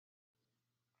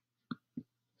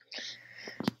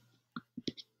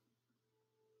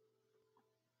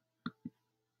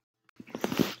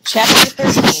Chapter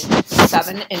 13,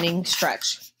 7-inning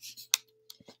stretch.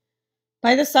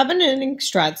 By the 7-inning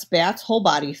stretch, Bat's whole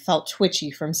body felt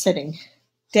twitchy from sitting.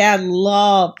 Dad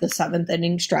loved the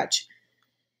 7th-inning stretch.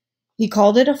 He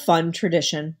called it a fun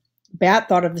tradition. Bat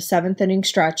thought of the 7th-inning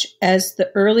stretch as the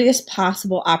earliest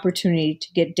possible opportunity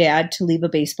to get Dad to leave a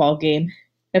baseball game.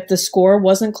 If the score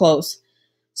wasn't close,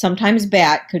 sometimes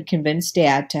Bat could convince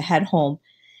Dad to head home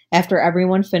after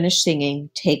everyone finished singing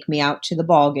 "Take Me Out to the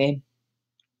Ball Game."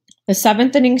 The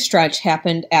 7th-inning stretch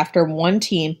happened after one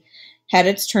team had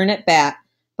its turn at bat,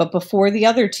 but before the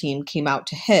other team came out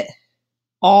to hit.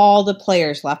 All the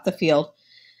players left the field,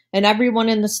 and everyone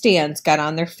in the stands got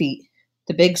on their feet.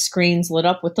 The big screens lit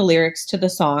up with the lyrics to the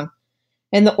song,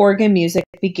 and the organ music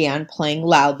began playing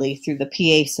loudly through the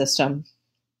PA system.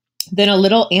 Then a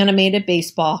little animated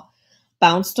baseball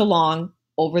bounced along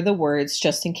over the words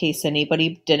just in case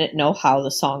anybody didn't know how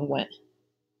the song went.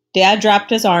 Dad dropped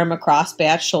his arm across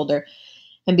Bat's shoulder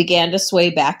and began to sway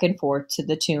back and forth to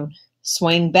the tune,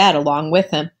 swaying Bat along with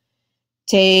him.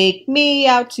 "Take me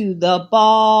out to the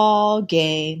ball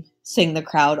game," sang the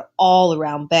crowd all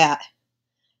around Bat.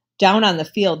 Down on the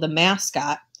field, the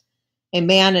mascot, a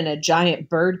man in a giant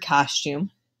bird costume,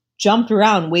 jumped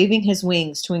around waving his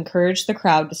wings to encourage the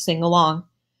crowd to sing along.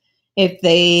 "If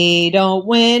they don't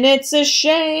win, it's a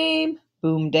shame,"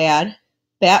 boomed Dad.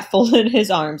 Bat folded his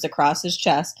arms across his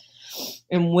chest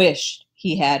and wished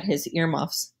he had his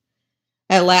earmuffs.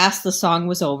 At last the song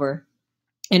was over,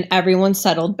 and everyone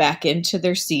settled back into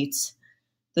their seats.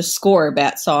 The score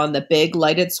Bat saw on the big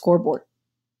lighted scoreboard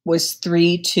was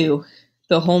 3-2.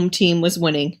 The home team was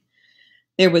winning.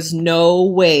 There was no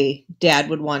way Dad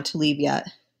would want to leave yet.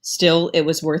 Still, it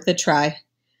was worth a try.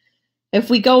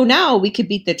 "If we go now, we could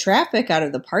beat the traffic out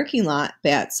of the parking lot,"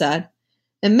 Bat said.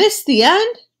 "And miss the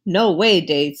end? No way,"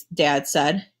 Dad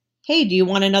said. "Hey, do you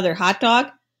want another hot dog?"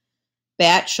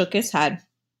 Bat shook his head.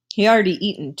 He had already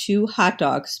eaten 2 hot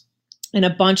dogs and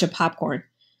a bunch of popcorn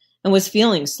and was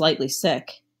feeling slightly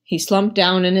sick. He slumped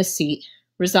down in his seat,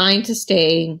 resigned to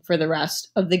staying for the rest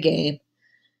of the game.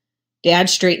 Dad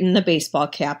straightened the baseball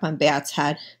cap on Bat's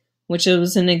head, which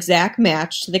was an exact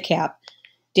match to the cap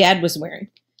Dad was wearing,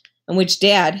 and which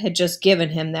Dad had just given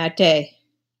him that day.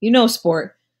 "You know,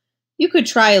 Sport, you could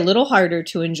try a little harder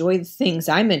to enjoy the things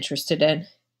I'm interested in.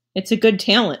 It's a good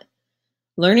talent,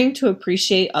 learning to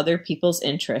appreciate other people's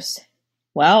interests."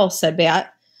 "Well," said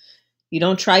Bat, "you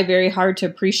don't try very hard to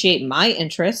appreciate my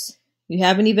interests. You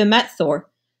haven't even met Thor,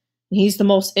 and he's the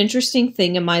most interesting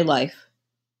thing in my life."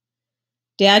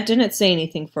 Dad didn't say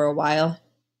anything for a while.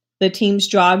 The teams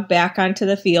jogged back onto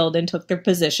the field and took their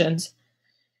positions.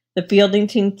 The fielding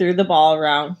team threw the ball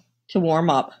around to warm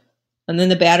up, and then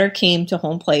the batter came to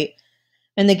home plate,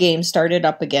 and the game started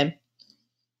up again.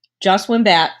 Just when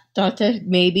Bat thought that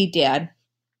maybe Dad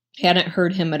hadn't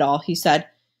heard him at all, he said,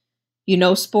 "You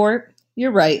know, Sport, you're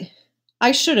right.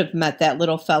 I should have met that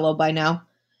little fellow by now.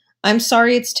 I'm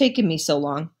sorry it's taken me so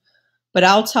long. But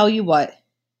I'll tell you what.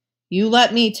 You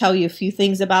let me tell you a few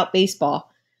things about baseball,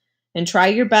 and try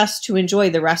your best to enjoy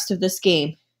the rest of this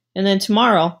game. And then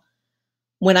tomorrow,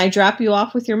 when I drop you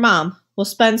off with your mom, we'll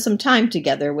spend some time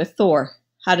together with Thor.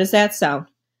 How does that sound?"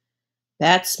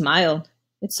 Bat smiled.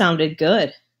 It sounded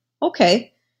good.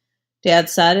 "Okay," Dad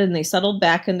said, and they settled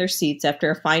back in their seats after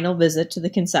a final visit to the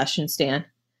concession stand.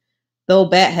 Though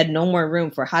Bat had no more room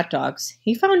for hot dogs,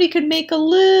 he found he could make a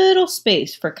little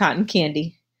space for cotton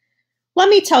candy. "Let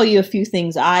me tell you a few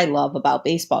things I love about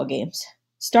baseball games,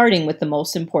 starting with the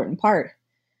most important part.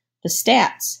 The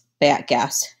stats," Bat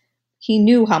guessed. He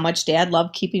knew how much Dad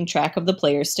loved keeping track of the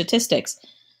players' statistics.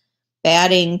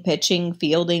 Batting, pitching,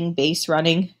 fielding, base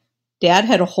running. Dad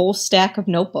had a whole stack of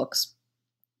notebooks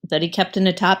that he kept in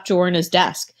a top drawer in his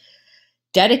desk,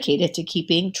 dedicated to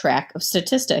keeping track of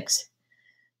statistics.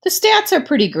 "The stats are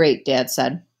pretty great," Dad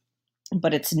said.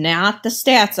 "But it's not the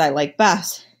stats I like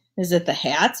best." "Is it the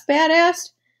hats?" Bat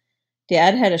asked.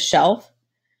 Dad had a shelf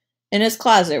in his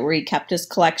closet where he kept his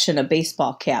collection of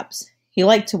baseball caps. He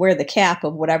liked to wear the cap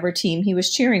of whatever team he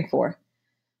was cheering for,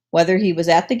 whether he was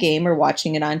at the game or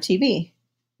watching it on TV.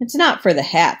 "It's not for the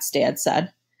hats," Dad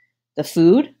said. "The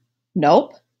food?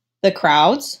 Nope. The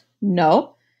crowds?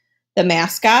 Nope. The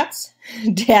mascots?"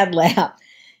 Dad laughed.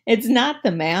 "It's not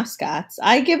the mascots.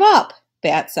 I give up,"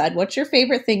 Bat said. "What's your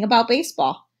favorite thing about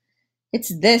baseball?" "It's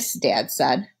this," Dad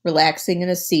said, relaxing in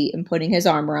his seat and putting his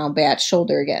arm around Bat's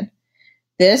shoulder again.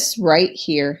 "This right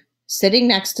here, sitting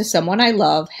next to someone I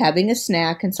love, having a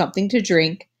snack and something to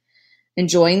drink,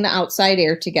 enjoying the outside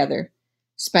air together,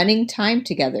 spending time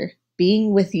together,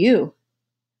 being with you."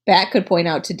 Bat could point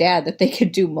out to Dad that they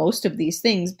could do most of these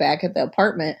things back at the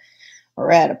apartment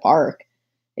or at a park.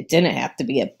 It didn't have to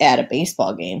be at a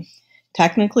baseball game.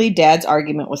 Technically, Dad's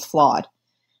argument was flawed.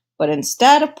 But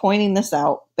instead of pointing this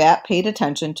out, Bat paid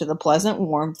attention to the pleasant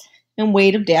warmth and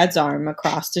weight of Dad's arm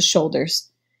across his shoulders.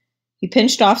 He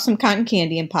pinched off some cotton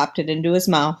candy and popped it into his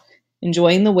mouth,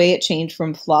 enjoying the way it changed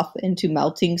from fluff into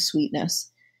melting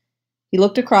sweetness. He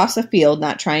looked across the field,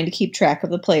 not trying to keep track of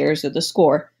the players or the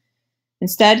score.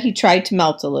 Instead, he tried to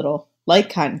melt a little,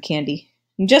 like cotton candy,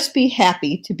 and just be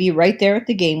happy to be right there at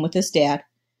the game with his dad.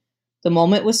 The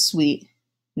moment was sweet,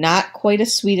 not quite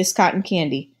as sweet as cotton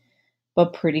candy,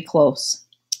 but pretty close.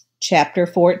 Chapter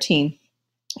 14.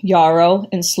 Yarrow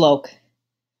and Sloak.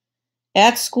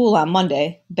 At school on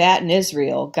Monday, Bat and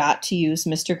Israel got to use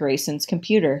Mr. Grayson's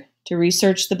computer to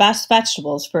research the best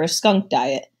vegetables for a skunk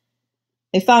diet.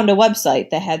 They found a website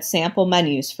that had sample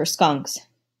menus for skunks.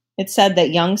 It said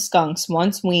that young skunks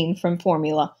once weaned from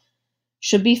formula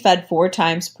should be fed 4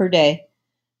 times per day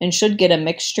and should get a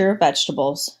mixture of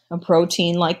vegetables, a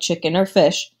protein like chicken or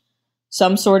fish,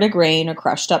 some sort of grain or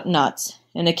crushed up nuts,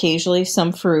 and occasionally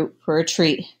some fruit for a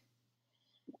treat.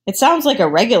 It sounds like a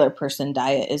regular person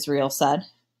diet, Israel said.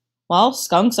 Well,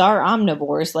 skunks are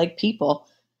omnivores like people.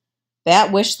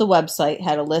 Bat wished the website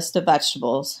had a list of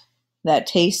vegetables that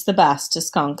taste the best to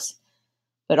skunks,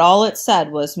 but all it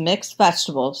said was mixed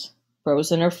vegetables,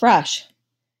 frozen or fresh.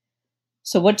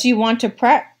 So what do you want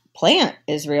to plant?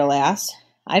 Israel asked.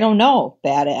 I don't know,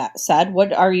 Bat said.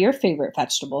 What are your favorite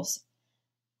vegetables?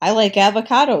 I like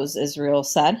avocados, Israel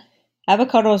said.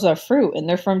 Avocados are fruit and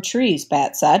they're from trees,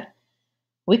 Bat said.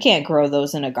 We can't grow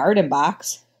those in a garden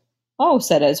box. Oh,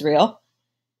 said Israel.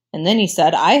 And then he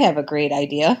said, I have a great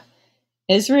idea.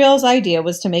 Israel's idea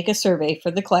was to make a survey for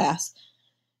the class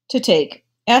to take,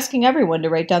 asking everyone to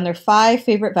write down their 5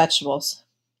 favorite vegetables.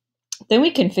 Then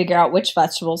we can figure out which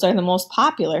vegetables are the most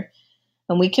popular,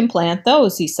 and we can plant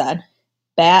those, he said.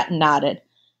 Bat nodded.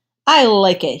 I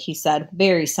like it, he said,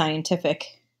 very scientific.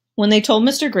 When they told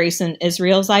Mr. Grayson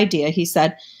Israel's idea, he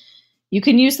said, you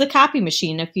can use the copy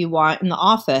machine if you want in the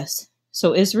office.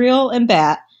 So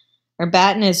Bat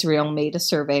and Israel made a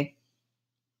survey.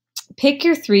 Pick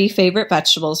your 3 favorite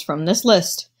vegetables from this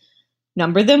list.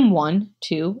 Number them 1,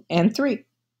 2, and 3.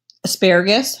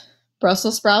 Asparagus,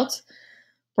 Brussels sprouts,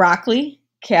 broccoli,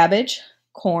 cabbage,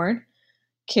 corn,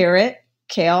 carrot,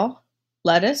 kale,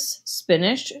 lettuce,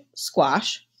 spinach,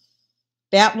 squash.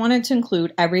 Bat wanted to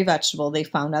include every vegetable they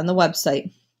found on the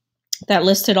website. That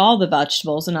listed all the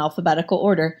vegetables in alphabetical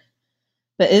order.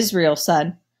 But Israel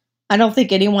said, I don't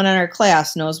think anyone in our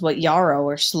class knows what yarrow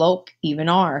or sloak even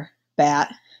are,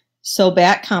 Bat. So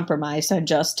Bat compromised on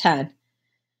just 10.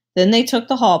 Then they took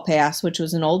the hall pass, which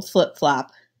was an old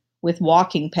flip-flop with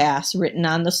walking pass written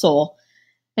on the sole,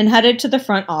 and headed to the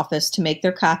front office to make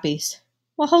their copies.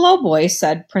 Well, hello, boys,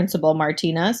 said Principal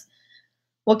Martinez.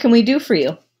 What can we do for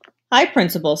you? Hi,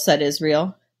 Principal, said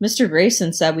Israel. Mr.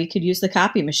 Grayson said we could use the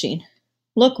copy machine.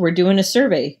 Look, we're doing a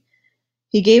survey.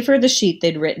 He gave her the sheet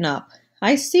they'd written up.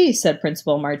 I see, said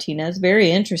Principal Martinez.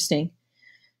 Very interesting.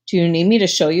 Do you need me to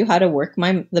show you how to work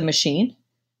the machine?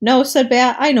 No, said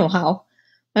Bat. I know how.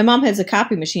 My mom has a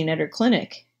copy machine at her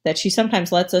clinic that she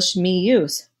sometimes lets me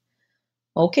use.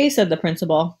 Okay, said the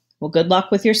principal. Well, good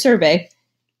luck with your survey.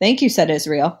 Thank you, said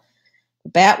Israel.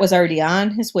 Bat was already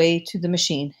on his way to the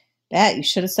machine. Bat, you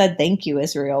should have said thank you,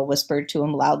 Israel whispered to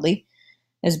him loudly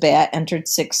as Bat entered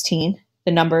 16,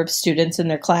 the number of students in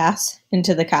their class,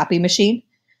 into the copy machine.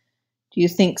 Do you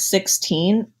think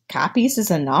 16 copies is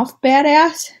enough, Bat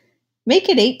asked. Make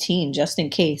it 18, just in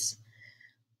case.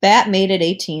 Bat made it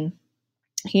 18.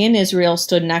 He and Israel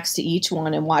stood next to each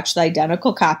one and watched the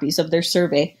identical copies of their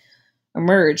survey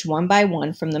emerge one by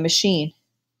one from the machine.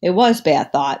 It was,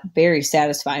 Bat thought, very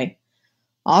satisfying.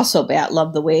 Also, Bat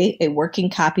loved the way a working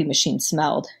copy machine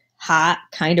smelled. Hot,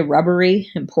 kind of rubbery,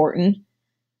 important.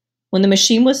 When the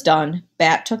machine was done,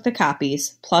 Bat took the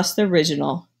copies, plus the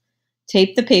original,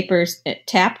 tapped the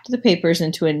papers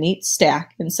into a neat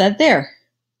stack, and said, There.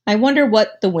 I wonder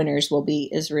what the winners will be,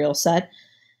 Israel said,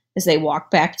 as they walked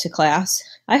back to class.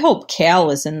 I hope kale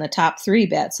is in the top 3,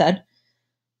 Bat said.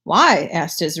 Why?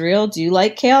 Asked Israel. Do you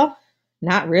like kale?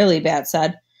 Not really, Bat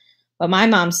said. But my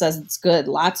mom says it's good.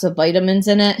 Lots of vitamins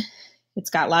in it. It's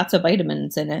got lots of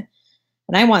vitamins in it.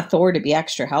 And I want Thor to be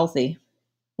extra healthy.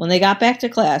 When they got back to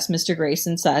class, Mr.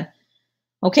 Grayson said,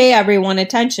 Okay, everyone,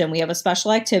 attention. We have a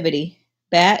special activity.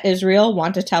 Bat, Israel,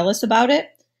 want to tell us about it?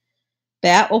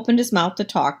 Bat opened his mouth to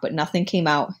talk, but nothing came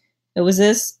out. It was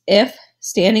as if,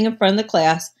 standing in front of the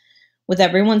class, with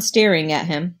everyone staring at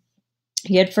him,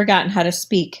 he had forgotten how to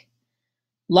speak.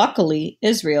 Luckily,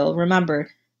 Israel remembered.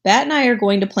 Bat and I are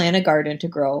going to plant a garden to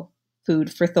grow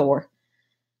food for Thor.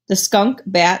 The skunk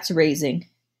Bat's raising.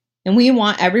 and we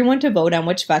want everyone to vote on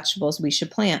which vegetables we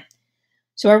should plant.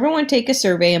 So everyone take a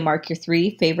survey and mark your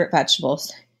 3 favorite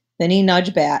vegetables." Then he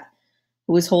nudged Bat,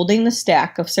 who was holding the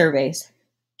stack of surveys.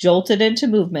 Jolted into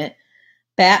movement,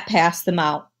 Bat passed them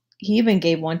out. He even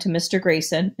gave one to Mr.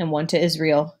 Grayson and one to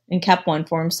Israel, and kept one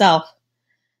for himself.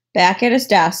 Back at his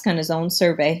desk on his own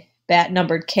survey, Bat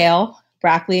numbered kale,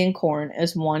 broccoli, and corn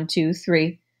as 1, 2,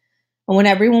 3. And when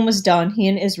everyone was done, he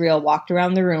and Israel walked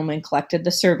around the room and collected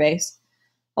the surveys.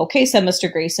 "Okay," said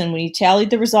Mr. Grayson, "when you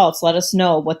tallied the results, let us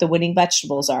know what the winning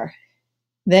vegetables are."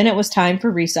 Then it was time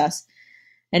for recess,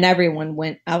 and everyone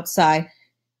went outside.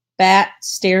 Bat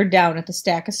stared down at the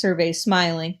stack of surveys,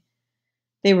 smiling.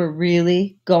 They were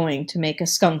really going to make a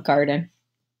skunk garden.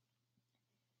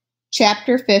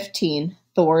 Chapter 15,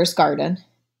 Thor's Garden.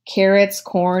 Carrots,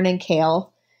 corn, and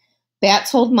kale. Bat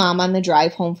told Mom on the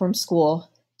drive home from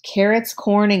school. "Carrots,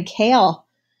 corn, and kale,"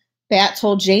 Bat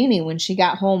told Janie when she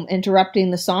got home, interrupting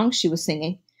the song she was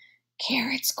singing.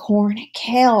 "Carrots, corn, and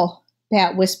kale,"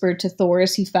 Bat whispered to Thor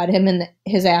as he fed him in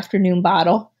his afternoon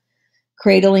bottle,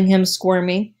 cradling him,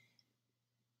 squirming.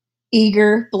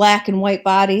 Eager, black and white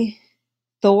body.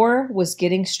 Thor was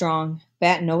getting strong,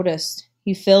 Bat noticed.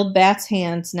 He filled Bat's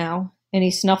hands now, and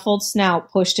his snuffled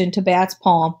snout pushed into Bat's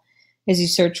palm as he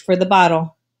searched for the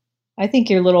bottle. "I think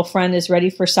your little friend is ready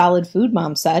for solid food,"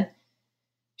 Mom said.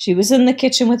 She was in the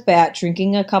kitchen with Bat,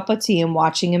 drinking a cup of tea and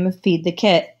watching him feed the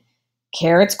kit.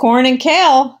 "Carrots, corn, and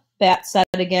kale," Bat said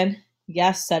again.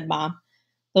 "Yes," said Mom.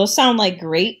 "Those sound like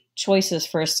great choices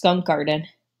for a skunk garden.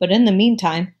 But in the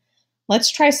meantime, let's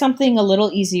try something a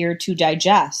little easier to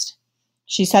digest."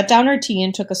 She set down her tea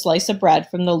and took a slice of bread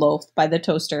from the loaf by the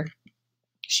toaster.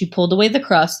 She pulled away the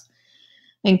crust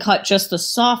and cut just the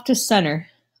softest center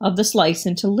of the slice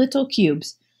into little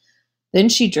cubes. Then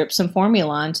she dripped some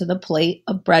formula onto the plate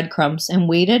of breadcrumbs and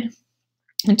waited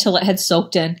until it had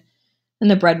soaked in and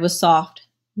the bread was soft.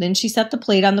 Then she set the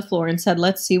plate on the floor and said,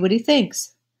 "Let's see what he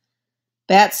thinks."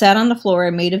 Bat sat on the floor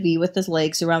and made a V with his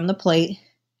legs around the plate.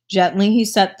 Gently he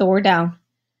set Thor down.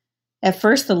 At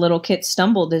first the little kit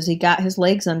stumbled as he got his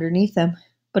legs underneath him,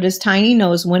 but his tiny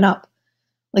nose went up,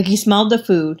 like he smelled the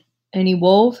food, and he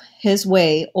wove his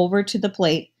way over to the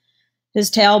plate,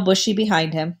 his tail bushy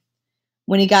behind him.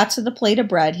 When he got to the plate of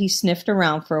bread, he sniffed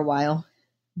around for a while.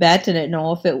 Bat didn't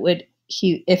know if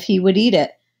he would eat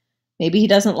it. "Maybe he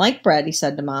doesn't like bread," he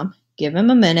said to Mom. "Give him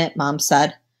a minute," Mom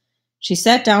said. She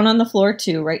sat down on the floor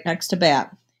too, right next to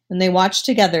Bat, and they watched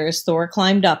together as Thor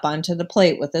climbed up onto the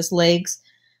plate with his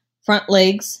front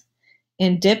legs,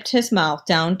 and dipped his mouth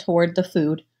down toward the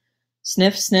food.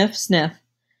 Sniff, sniff, sniff.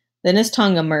 Then his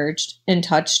tongue emerged and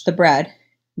touched the bread.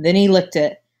 Then he licked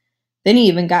it. Then he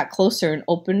even got closer and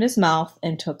opened his mouth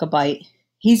and took a bite.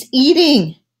 "He's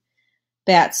eating,"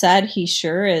 Bat said. "He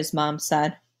sure is," Mom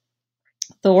said.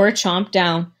 Thor chomped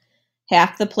down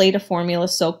half the plate of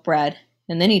formula-soaked bread,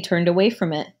 and then he turned away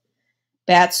from it.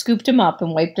 Bat scooped him up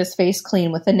and wiped his face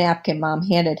clean with a napkin Mom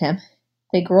handed him.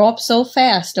 "They grow up so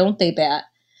fast, don't they, Bat?"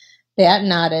 Bat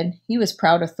nodded. He was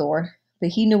proud of Thor, but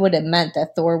he knew what it meant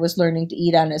that Thor was learning to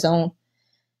eat on his own.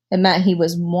 It meant he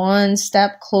was one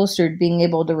step closer to being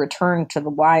able to return to the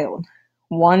wild,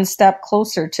 one step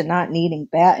closer to not needing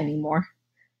Bat anymore.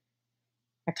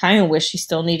 "I kind of wish he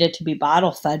still needed to be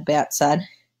bottle-fed," Bat said.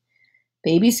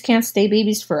 "Babies can't stay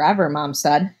babies forever," Mom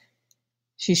said.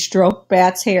 She stroked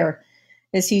Bat's hair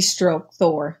as he stroked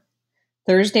Thor.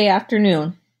 Thursday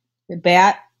afternoon,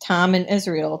 Bat, Tom, and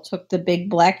Israel took the big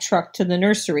black truck to the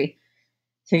nursery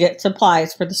to get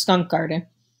supplies for the skunk garden.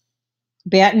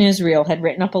 Bat and Israel had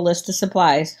written up a list of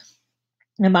supplies,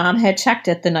 and Mom had checked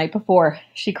it the night before.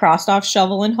 She crossed off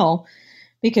shovel and hoe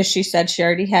because she said she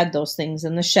already had those things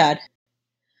in the shed.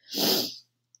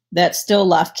 That still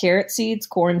left carrot seeds,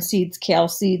 corn seeds, kale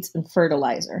seeds, and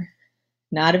fertilizer.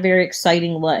 Not a very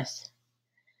exciting list.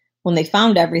 When they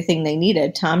found everything they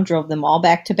needed, Tom drove them all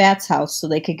back to Bat's house so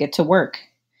they could get to work.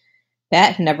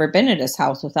 Bat had never been at his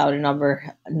house without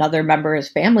another member of his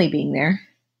family being there,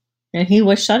 and he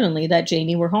wished suddenly that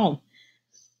Janie were home.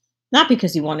 Not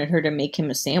because he wanted her to make him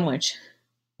a sandwich,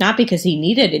 not because he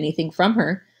needed anything from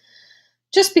her,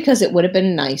 just because it would have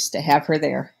been nice to have her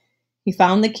there. He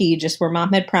found the key just where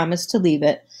Mom had promised to leave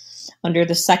it, under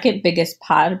the second biggest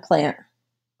potted plant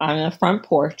on the front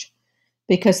porch,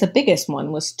 because the biggest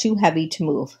one was too heavy to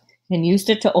move, and used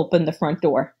it to open the front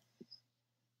door.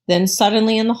 Then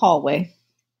suddenly in the hallway,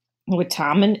 with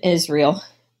Tom and Israel,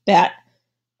 Bat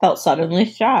felt suddenly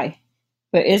shy.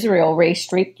 But Israel raced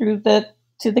straight to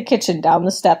the kitchen, down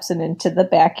the steps, and into the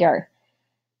backyard.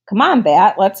 "Come on,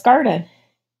 Bat, let's garden."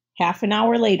 Half an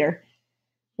hour later,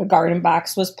 the garden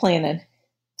box was planted.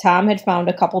 Tom had found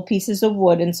a couple pieces of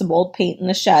wood and some old paint in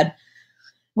the shed.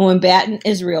 And when Bat and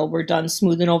Israel were done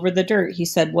smoothing over the dirt, he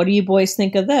said, "What do you boys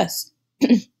think of this?"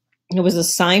 It was a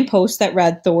signpost that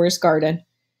read Thor's Garden.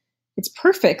 "It's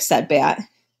perfect," said Bat.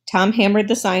 Tom hammered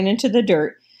the sign into the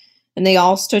dirt, and they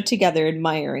all stood together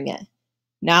admiring it.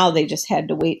 Now they just had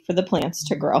to wait for the plants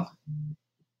to grow.